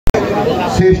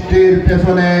সৃষ্টির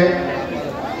পেছনে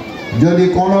যদি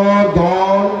কোনো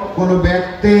দল কোনো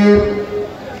ব্যক্তির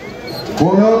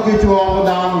কোনো কিছু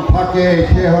অবদান থাকে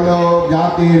সে হলো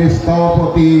জাতির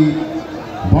স্থপতি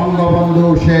বঙ্গবন্ধু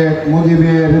শেখ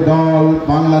মুজিবের দল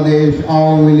বাংলাদেশ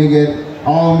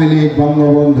আওয়ামী লীগ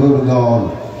বঙ্গবন্ধুর দল।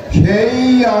 সেই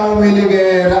আওয়ামী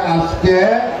লীগের আজকে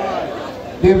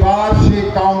বার্ষিক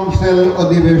কাউন্সিল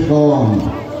অধিবেশন।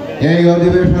 এই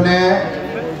অধিবেশনে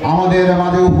আমাদের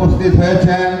মাঝে উপস্থিত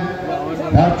হয়েছেন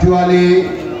ভার্চুয়ালি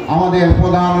আমাদের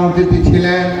প্রধান অতিথি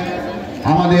ছিলেন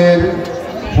আমাদের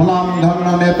সুনামধন্য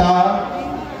নেতা,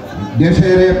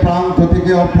 দেশের প্রান্ত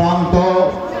থেকে অপ্রান্ত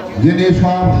যিনি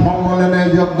সব সম্মেলনে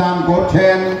যোগদান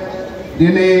করছেন।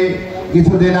 তিনি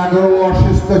কিছুদিন আগেও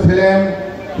অসুস্থ ছিলেন,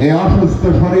 এই অসুস্থ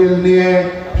শরীর নিয়ে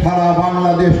সারা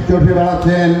বাংলাদেশ চষে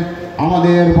বেড়াচ্ছেন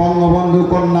আমাদের বঙ্গবন্ধু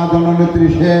কন্যা জননেত্রী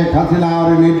শেখ হাসিনার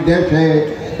নির্দেশে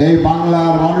এই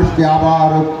বাংলার মানুষকে আবার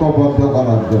ঐক্যবদ্ধ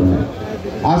করার জন্য।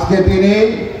 আজকে তিনি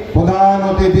প্রধান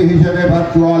অতিথি হিসেবে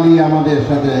ভার্চুয়ালি আমাদের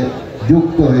সাথে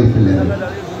যুক্ত হয়েছিলেন।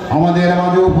 আমাদের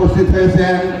মাঝে উপস্থিত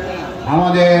হয়েছেন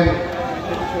আমাদের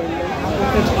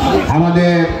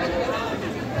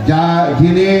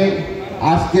যিনি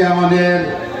আজকে আমাদের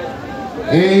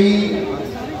এই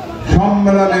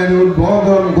সম্মেলনের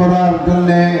উদ্বোধন করার জন্য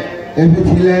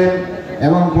এসেছিলেন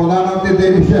এবং প্রধান অতিথি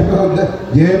হিসেবে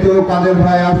যেহেতু কাদের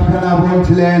ভাই আসবে না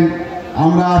বলছিলেন,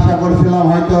 আমরা আশা করছিলাম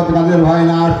হয়তো কাদের ভাই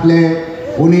না আসলে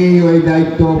উনি ওই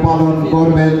দায়িত্ব পালন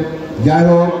করবেন। যাই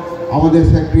হোক, আমাদের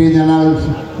সেক্রেটারি জেনারেল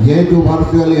যেহেতু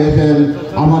ভার্চুয়ালি এসেছেন,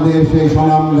 আমাদের সেই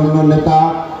স্বনামধন্য নেতা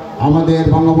আমাদের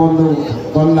বঙ্গবন্ধু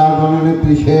কন্যা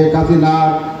জননেত্রী শেখ হাসিনার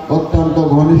অত্যন্ত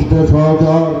ঘনিষ্ঠ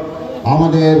সহচর,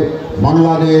 আমাদের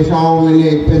বাংলাদেশ আওয়ামী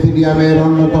লীগ প্রেসিডিয়ামের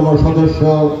অন্যতম সদস্য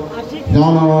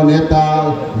জননেতা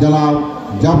জনাব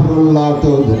জাফরুল্লাহ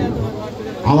চৌধুরী,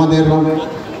 আমাদের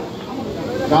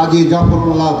কাজী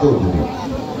জাফরুল্লাহ চৌধুরী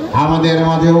আমাদের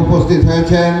মাঝে উপস্থিত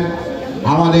হয়েছেন।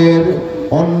 আমাদের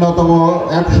অন্যতম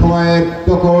এক সময়ের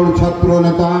তকল ছাত্র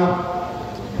নেতা,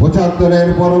 ৭৫-এর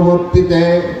পরবর্তীতে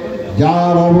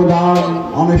যার অবদান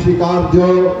অনস্বীকার্য,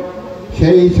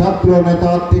 সেই ছাত্র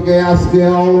নেতার থেকে আজকে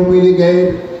আওয়ামী লীগের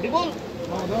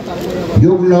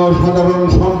যুগ্ম সাধারণ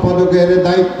সম্পাদকের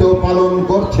দায়িত্ব পালন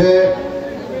করছে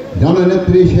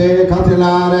জননেত্রী শেখ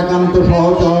হাসিনার একান্ত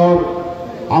সহচর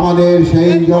আমাদের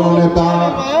সেই জননেতা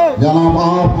জনাব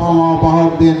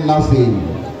বাহাউদ্দিন নাসির।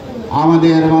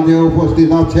 আমাদের মাঝে উপস্থিত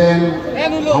আছেন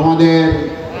আমাদের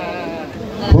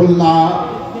খুলনা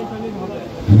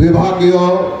বিভাগীয়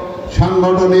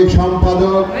সাংগঠনিক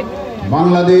সম্পাদক,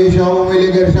 বাংলাদেশ আওয়ামী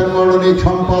লীগের সাংগঠনিক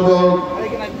সম্পাদক,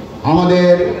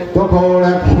 আমাদের তখন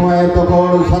এক সময় তখন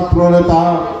ছাত্র নেতা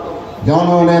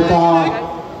জননেতা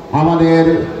আমাদের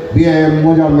বিএম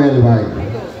মোজাম্মেল ভাই।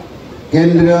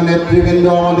 কেন্দ্রীয় নেতৃবৃন্দ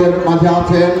আমাদের মাঝে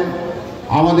আছেন।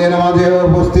 আমাদের মাঝে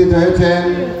উপস্থিত হয়েছেন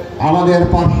আমাদের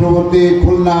পার্শ্ববর্তী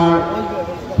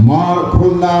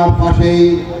খুলনার পাশেই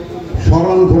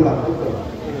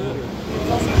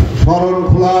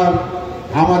শরণখোলার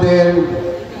আমাদের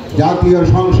জাতীয়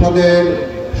সংসদের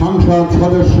সংসদ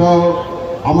সদস্য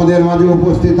আমাদের মাঝে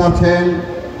উপস্থিত আছেন।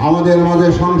 আমাদের মাঝে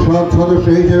সংসদ সদস্য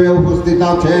হিসেবে উপস্থিত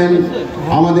আছেন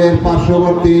আমাদের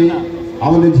পার্শ্ববর্তী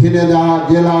আমাদের ঝিনাইদহ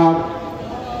জেলার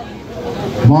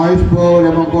মহেশপুর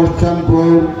এবং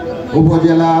কোস্টানপুর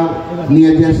উপজেলা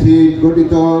নিয়ে যে সিট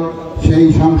গঠিত সেই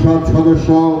সংসদ সদস্য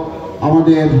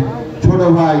আমাদের ছোট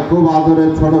ভাই, খুব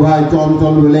আদরের ছোট ভাই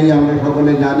চঞ্চল বলেই আমরা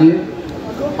সকলে জানি।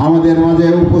 আমাদের মাঝে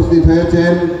উপস্থিত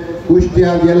হয়েছেন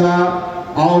কুষ্টিয়া জেলা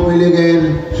আওয়ামী লীগের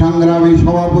সংগ্রামী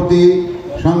সভাপতি,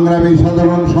 সংগ্রামী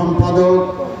সাধারণ সম্পাদক।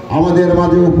 আমাদের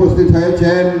মাঝে উপস্থিত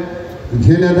হয়েছেন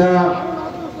ঝিনাইদহ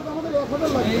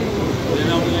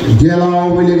জেলা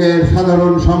আওয়ামী লীগের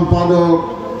সাধারণ সম্পাদক।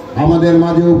 আমাদের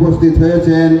মাঝে উপস্থিত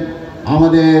হয়েছেন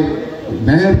আমাদের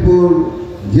মেহেরপুর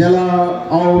জেলা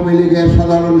আওয়ামী লীগের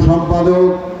সাধারণ সম্পাদক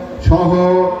সহ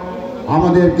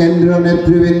আমাদের কেন্দ্রীয়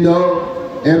নেতৃবৃন্দ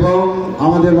এবং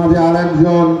আমাদের মাঝে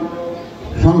আরেকজন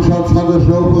সংসদ সদস্য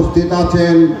উপস্থিত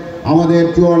আছেন আমাদের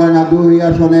চুয়াডাঙ্গা 2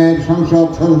 আসনের সংসদ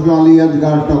সদস্য আলী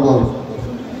আসগর টগর।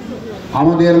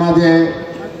 আমাদের মাঝে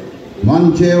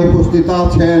মঞ্চে উপস্থিত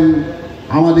আছেন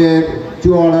আমাদের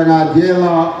চুয়াডাঙ্গা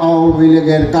জেলা আওয়ামী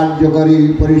লীগের কার্যকরী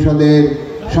পরিষদের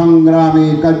সংগ্রামী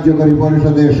কার্যকরী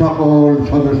পরিষদের সকল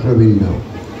সদস্যবৃন্দ।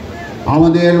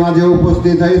 আমাদের মাঝে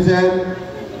উপস্থিত হয়েছেন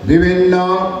বিভিন্ন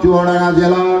চুয়াডাঙ্গা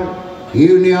জেলার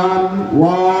ইউনিয়ন,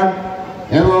 ওয়ার্ড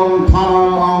এবং থানা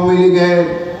আওয়ামী লীগের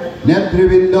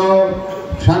নেতৃবৃন্দ,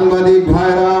 সাংবাদিক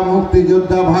ভাইরা,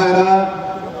 মুক্তিযোদ্ধা ভাইরা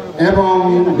এবং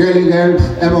ডেলিগেটস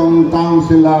এবং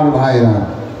কাউন্সিলর ভাইরা,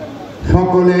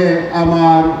 সকলে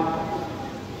আমার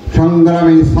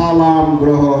সংগ্রামী সালাম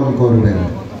গ্রহণ করবেন।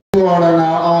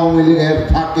 চুয়াডাঙ্গা আওয়ামী লীগের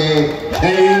থাকে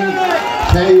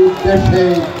সেই উদ্দেশ্যে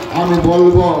আমি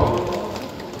বলবো,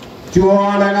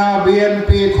 চুয়াডাঙ্গা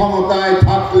বিএনপি ক্ষমতায়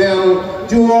থাকলেও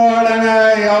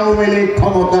চুয়াডাঙ্গায় আওয়ামী লীগ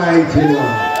ক্ষমতায় ছিল।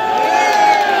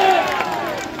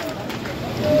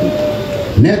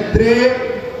 নেত্রী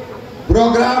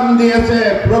প্রোগ্রাম দিয়েছে,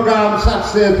 প্রোগ্রাম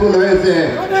সাকসেসফুল হয়েছে।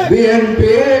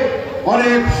 বিএনপি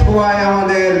অনেক সময়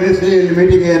আমাদের মিছিল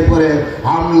মিটিং এর পরে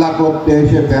হামলা করতে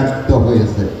এসে ব্যর্থ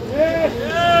হয়েছে।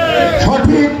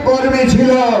 সঠিক কর্মী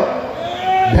ছিল,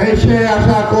 ভেসে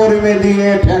আসা কর্মী দিয়ে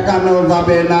ঠেকানো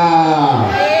যাবে না।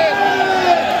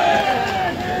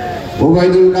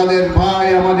 ওবায়দুল কাদের ভাই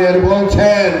আমাদের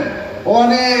বলছেন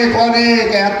অনেক অনেক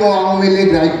এত আওয়ামী লীগ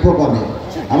রাজ্য করে,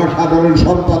 আমার সাধারণ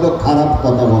সম্পাদক খারাপ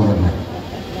কথা বলে না,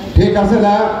 ঠিক আছে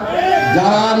না?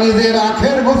 যারা নিজের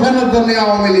আখের গোছানোর জন্য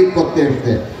আওয়ামী লীগ করতে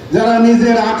এসছে, যারা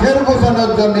নিজের আখের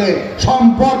গোছানোর জন্য,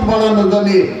 সম্পদ বাড়ানোর জন্য,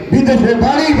 বিদেশে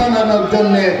বাড়ি বানানোর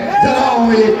জন্য যারা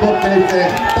আওয়ামী লীগ করতে এসছে,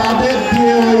 তাদের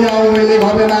দিয়ে ওই আওয়ামী লীগ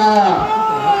হবে না।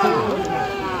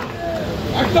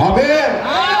 হবে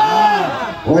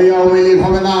ওই আওয়ামী লীগ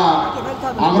হবে না।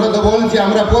 আমরা তো বলছি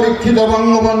আমরা পরীক্ষিত,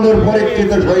 বঙ্গবন্ধুর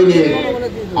পরীক্ষিত সৈনিক।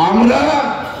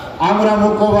 আমরা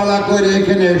মোকাবেলা করে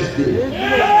এখানে এসছি,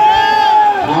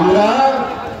 আমরা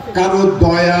কারোর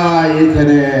দয়ায়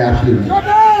এখানে আসিনি।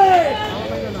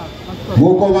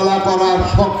 মোকাবেলা করার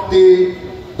শক্তি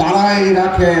তারাই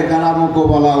রাখে যারা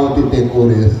মোকাবেলা অতীতে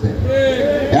করেছে,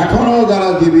 এখনো যারা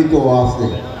জীবিত আছে।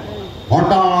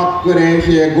 হঠাৎ করে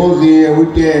এসে গজিয়ে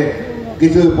উঠে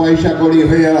কিছু পয়সা কড়ি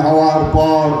হওয়ার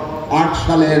পর 8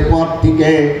 সালের পর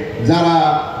থেকে যারা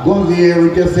গজিয়ে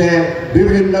উঠেছে,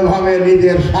 বিভিন্নভাবে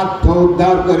নিজের স্বার্থ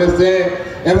উদ্ধার করেছে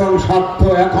এবং স্বার্থ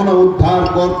এখনো উদ্ধার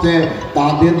করছে,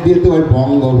 তাদের দিয়ে তো ওই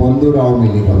বঙ্গবন্ধুর আওয়ামী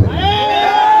লীগ হবে না।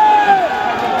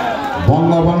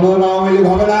 বঙ্গবন্ধুর আওয়ামী লীগ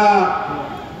হবে না,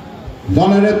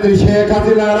 জননেত্রী শেখ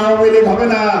হাসিনার আওয়ামী লীগ হবে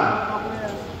না।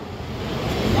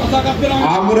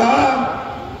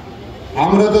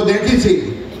 আমরা তো দেখেছি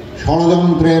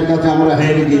ষড়যন্ত্রের কাছে আমরা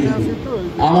হেরে গিয়েছি।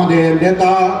 আমাদের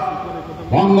নেতা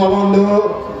বঙ্গবন্ধু,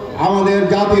 আমাদের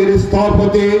জাতির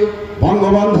স্থপতি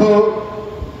বঙ্গবন্ধু,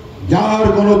 যার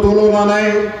কোনো তুলনা নেই,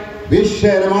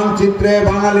 বিশ্বের মানচিত্রে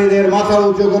বাঙালিদের মাথা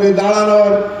উঁচু করে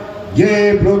দাঁড়ানোর যে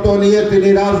ব্রত নিয়ে তিনি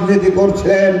রাজনীতি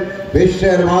করছেন,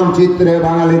 বিশ্বের মানচিত্রে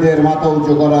বাঙালিদের মাথা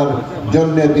উঁচু করার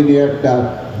জন্য তিনি একটা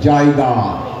জায়গা।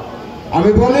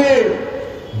 আমি বলি,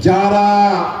 যারা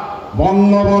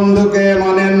বঙ্গবন্ধুকে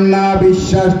মানেন না,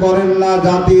 বিশ্বাস করেন না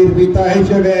জাতির পিতা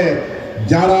হিসেবে,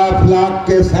 যারা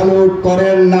ফ্ল্যাগকে স্যালুট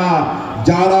করেন না,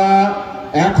 যারা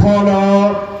এখনো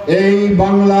এই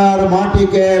বাংলার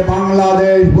মাটিকে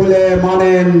বাংলাদেশ বলে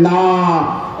মানেন না,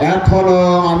 এখনো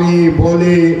আমি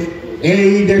বলি এই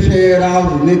দেশে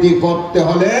রাজনীতি করতে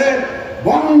হলে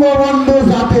বঙ্গবন্ধু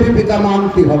জাতির পিতা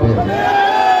মানতে হবে।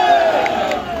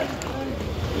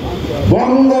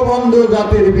 বঙ্গবন্ধু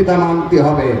জাতির পিতা মানতে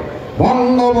হবে,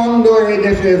 বঙ্গবন্ধু এই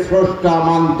দেশের স্রষ্টা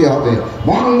মানতে হবে,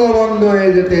 বঙ্গবন্ধু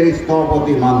এই দেশের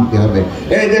স্থপতি মানতে হবে,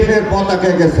 এই দেশের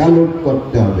পতাকাকে স্যালুট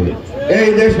করতে হবে, এই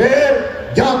দেশের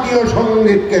জাতীয়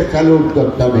সঙ্গীতকে স্যালুট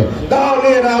করতে হবে, তাহলে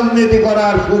রাজনীতি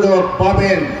করার সুযোগ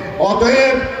পাবেন।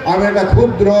 অতএব আমি একটা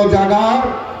ক্ষুদ্র জায়গার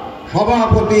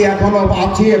সভাপতি এখনো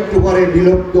আছি, একটু পরে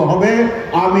বিলুপ্ত হবে,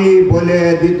 আমি বলে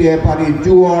দিতে পারি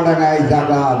চুয়াডাঙ্গায়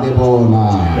জায়গা দেব না।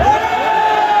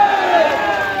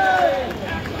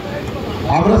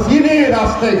 আমরা চিনি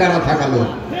রাস্তায় কারা থাকালো,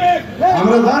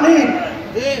 আমরা জানি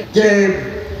যে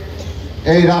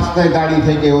এই রাস্তায় দাঁড়িয়ে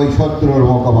থেকে ওই শত্রুর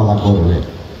মোকাবেলা করবে।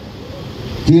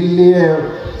 চিল্লিয়ে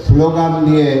স্লোগান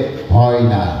দিয়ে হয়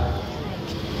না,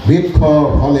 বৃক্ষ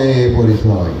ফলে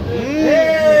পরিচয়,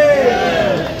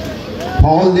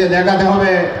 ফল দিয়ে দেখাতে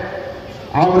হবে।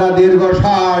 আমরা দীর্ঘ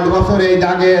 60 বছর এই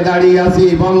দাগে দাঁড়িয়ে আছি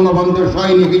বঙ্গবন্ধুর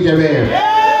সৈনিক হিসেবে।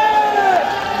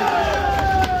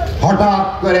 হঠাৎ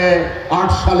করে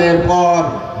 8 সালের পর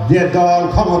যে দল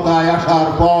ক্ষমতায় আসার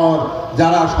পর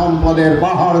যারা সম্পদের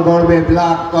পাহাড় গড়বে,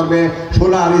 ব্ল্যাক করবে,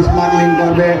 সোনার স্মাগলিং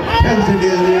করবে, ফ্যান্সি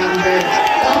ডিল নিয়ে আনবে,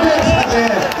 তাদের সাথে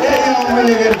এই আওয়ামী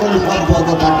লীগের কোনো সম্পর্ক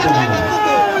থাকতে না।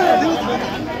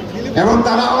 এবং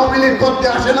তারা আওয়ামী লীগ করতে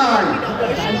আসে নাই,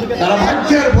 তারা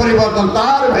ভাগ্যের পরিবর্তন,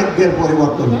 তার ভাগ্যের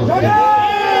পরিবর্তন করতে,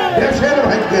 দেশের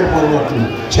ভাগ্যের পরিবর্তন।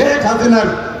 শেখ হাসিনার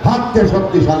হাতকে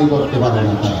শক্তিশালী করতে পারে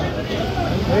না তারা।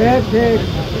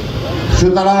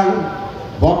 সুতরাং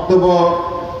বক্তব্য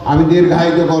আমি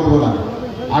দীর্ঘায়িত করব না,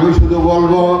 আমি শুধু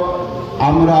বলবো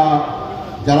আমরা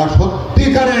যারা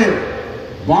সত্যিকারে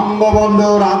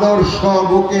বঙ্গবন্ধুর আদর্শ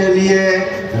বুকে নিয়ে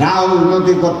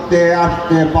রাজনীতি করতে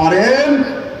আসতে পারেন,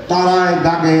 তারাই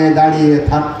দাগে দাঁড়িয়ে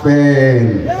থাকবেন।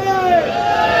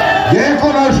 যে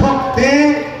কোনো শক্তি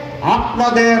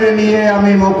আপনাদের নিয়ে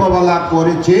আমি মোকাবেলা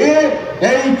করেছি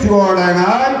এই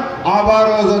চুয়াডাঙ্গায়।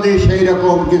 আবারও যদি সেই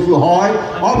রকম কিছু হয়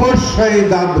অবশ্যই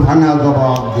দাঁত ভাঙা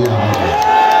জবাব দেওয়া হবে।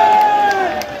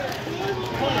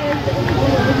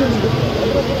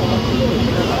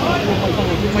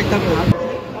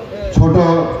 ছোট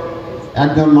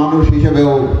একজন মানুষ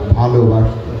হিসেবেও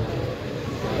ভালোবাসত।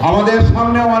 আমাদের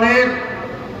সামনে অনেক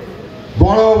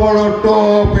বড় বড়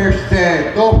টোপ এসছে,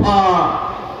 তোফা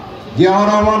জিয়াউর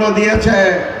রহমানও দিয়েছে,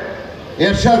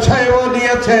 এরশাদ সাহেবও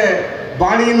দিয়েছে,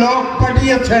 বাড়ি লোক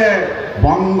পাঠিয়েছে।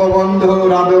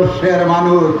 বঙ্গবন্ধুর আদর্শের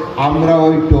মানুষ আমরা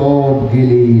ওই টোপ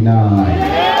গিলি নাই,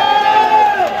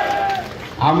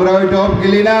 আমরা ওই টোপ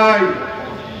গিলি নাই।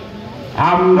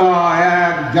 আমরা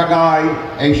এক জায়গায়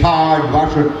এই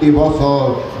 ৬০-৬২ বছর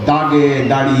দাগে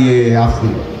দাঁড়িয়ে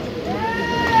আছি।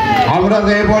 আমরা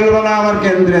যে বলবো না আমার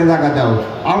কেন্দ্রে জায়গা দাও,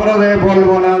 আমরা যে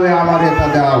বলবো না যে আমার এটা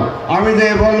দাও, আমি যে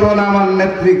বলবো না আমার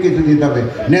নেত্রী কিছু দিতে হবে।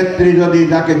 নেত্রী যদি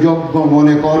যাকে যোগ্য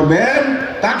মনে করবেন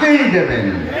তাকেই দেবেন।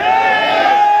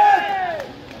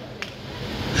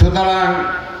 সুতরাং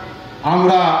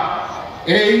আমরা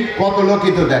এই কত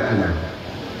লোকই তো দেখলাম,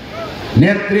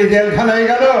 নেত্রী জেলখানায়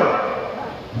গেল।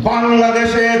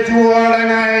 বাংলাদেশে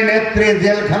চুয়াডাঙ্গায় নেত্রী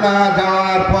জেলখানা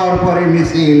যাওয়ার পর পরে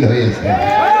মিছিল হয়েছে,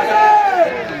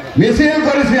 মিছিল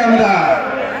করেছি আমরা।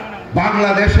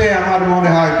 বাংলাদেশে আমার মনে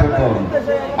হয় প্রথম,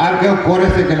 আর কেউ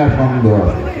করেছে কিনা সন্দেহ।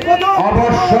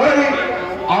 অবশ্যই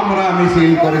আমরা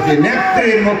মিছিল করেছি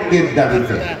নেত্রীর মুক্তির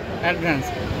দাবিতে।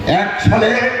 ১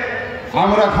 সালে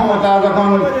আমরা ক্ষমতা যখন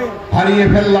হারিয়ে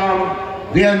ফেললাম,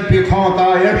 বিএনপি ক্ষমতা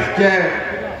এসছে,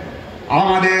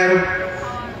 আমাদের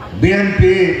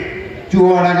বিএনপি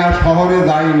চুয়াডাঙ্গা শহরে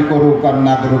যাই করুক আর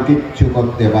না করুক কিচ্ছু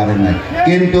করতে পারে না।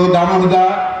 কিন্তু দামোদা,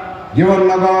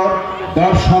 জীবননগর,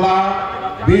 দর্শনা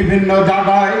বিভিন্ন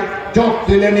জায়গায় চোখ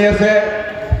তুলে নিয়েছে,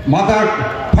 মাথা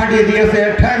ফাটিয়ে দিয়েছে,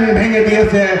 ঠ্যাং ভেঙে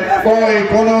দিয়েছে। কই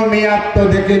কোনো মেয়াদ তো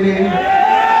দেখিনি,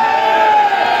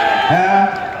 হ্যাঁ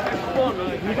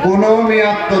কোনো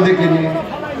মেয়াদ তো দেখিনি।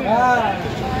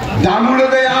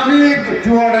 দামোদরে আমি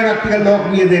চুয়াডাঙ্গা থেকে লোক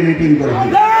নিয়ে যে মিটিং করেছি,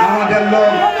 আমাদের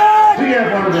লোক শুয়ে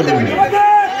পড়বে বলে,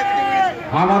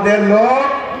 আমাদের লোক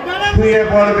শুয়ে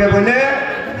পড়বে বলে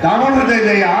দামোদরে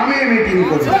যাই আমি মিটিং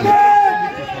করেছি।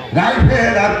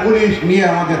 রাইফেল আর পুলিশ নিয়ে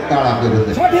আমাদের তাড়া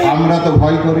করেছে, আমরা তো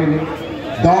ভয় করিনি।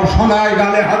 দর্শনায়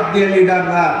গালে হাত দিয়ে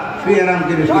লিডাররা শুয়ে রাম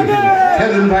করেছে,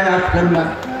 সেলুন ভাই আসবেন না,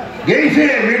 গেছে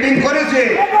মিটিং করেছে,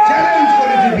 চ্যালেঞ্জ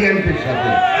করেছে বিএনপির সাথে।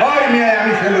 ওই মেয়ে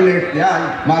আমি সেলুনে এসছি, আয়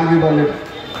মারবি বলে।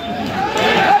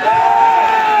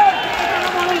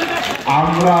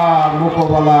 আমরা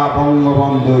মোকাবেলা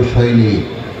বঙ্গবন্ধু সৈনিক,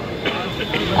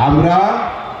 আমরা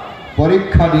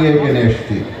পরীক্ষা দিয়ে এখানে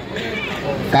এসছি।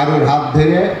 কারোর হাত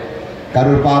ধরে,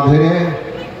 কারোর পা ধরে,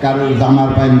 কারোর জামার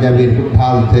পাঞ্জাবির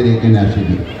ঢাল ধরে কিনে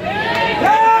আসিনি।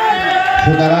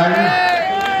 সুতরাং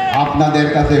আপনাদের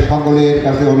কাছে, সকলের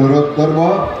কাছে অনুরোধ করব,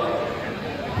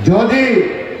 যদি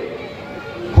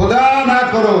খোদা না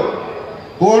করো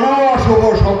কোনো অশুভ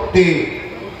শক্তি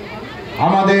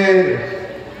আমাদের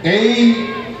এই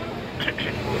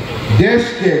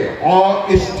দেশকে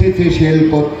অস্থিতিশীল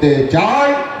করতে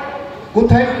চায়,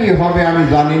 কোথায় কি হবে আমি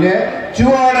জানি না,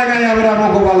 চুয়াডাঙ্গায় আমরা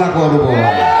মোকাবেলা করব।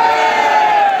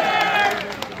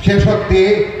 সে শক্তি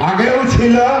আগেও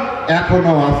ছিল,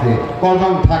 এখনো আছে,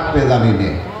 কখন থাকবে জানি না।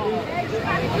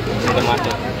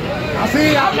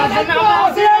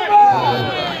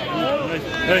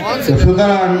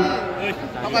 সুতরাং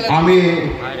আমি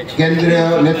কেন্দ্রীয়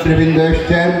নেতৃবৃন্দ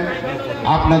এসছেন,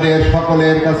 আপনাদের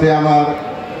সকলের কাছে আমার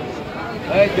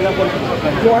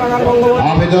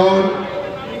আবেদন,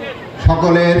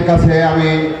 সকলের কাছে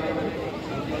আমি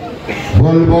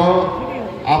বলবো,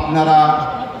 আপনারা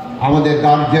আমাদের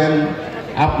গার্জেন,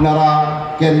 আপনারা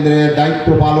কেন্দ্রের দায়িত্ব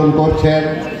পালন করছেন,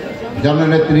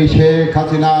 জননেত্রী শেখ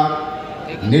হাসিনা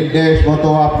নির্দেশ মতো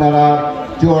আপনারা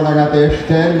চুয়াডাঙ্গাতে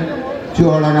এসছেন।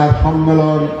 চুয়াডাঙ্গার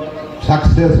সম্মেলন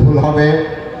সাকসেসফুল হবে।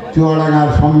 চুয়াডাঙ্গার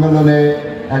সম্মেলনে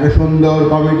একটা সুন্দর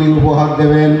কমিটি উপহার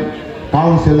দেবেন।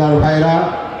 কাউন্সিলর ভাইরা,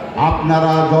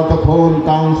 আপনারা যতক্ষণ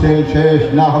কাউন্সিল শেষ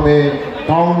না হবে,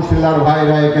 কাউন্সিলর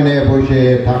ভাইরা এখানে বসে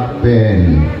থাকবেন।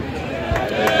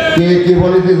 কে কি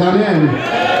বলেছে জানেন?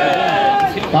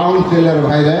 কাউন্সিলর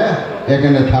ভাইরা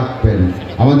এখানে থাকবেন।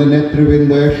 আমাদের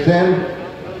নেতৃবৃন্দ এসছেন,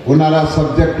 ওনারা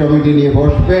সাবজেক্ট কমিটি নিয়ে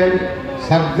বসবেন।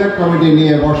 সাবজেক্ট কমিটি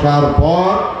নিয়ে বসার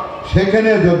পর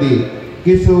সেখানে যদি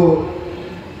কিছু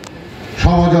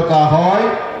সমঝোতা হয়,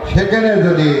 সেখানে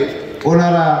যদি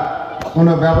ওনারা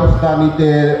কোনো ব্যবস্থা নিতে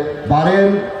পারেন,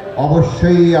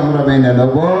 অবশ্যই আমরা মেনে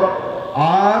নেব।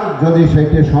 আর যদি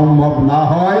সেটি সম্ভব না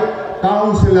হয়,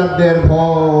 কাউন্সিলরদের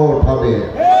ভোট হবে।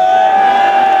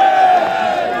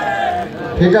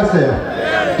 ঠিক আছে,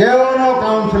 কেউ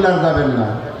কাউন্সিলর যাবেন না।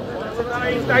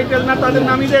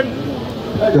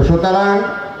 তো সুতরাং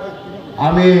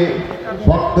আমি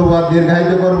বক্তব্য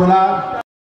দীর্ঘায়িত করব না।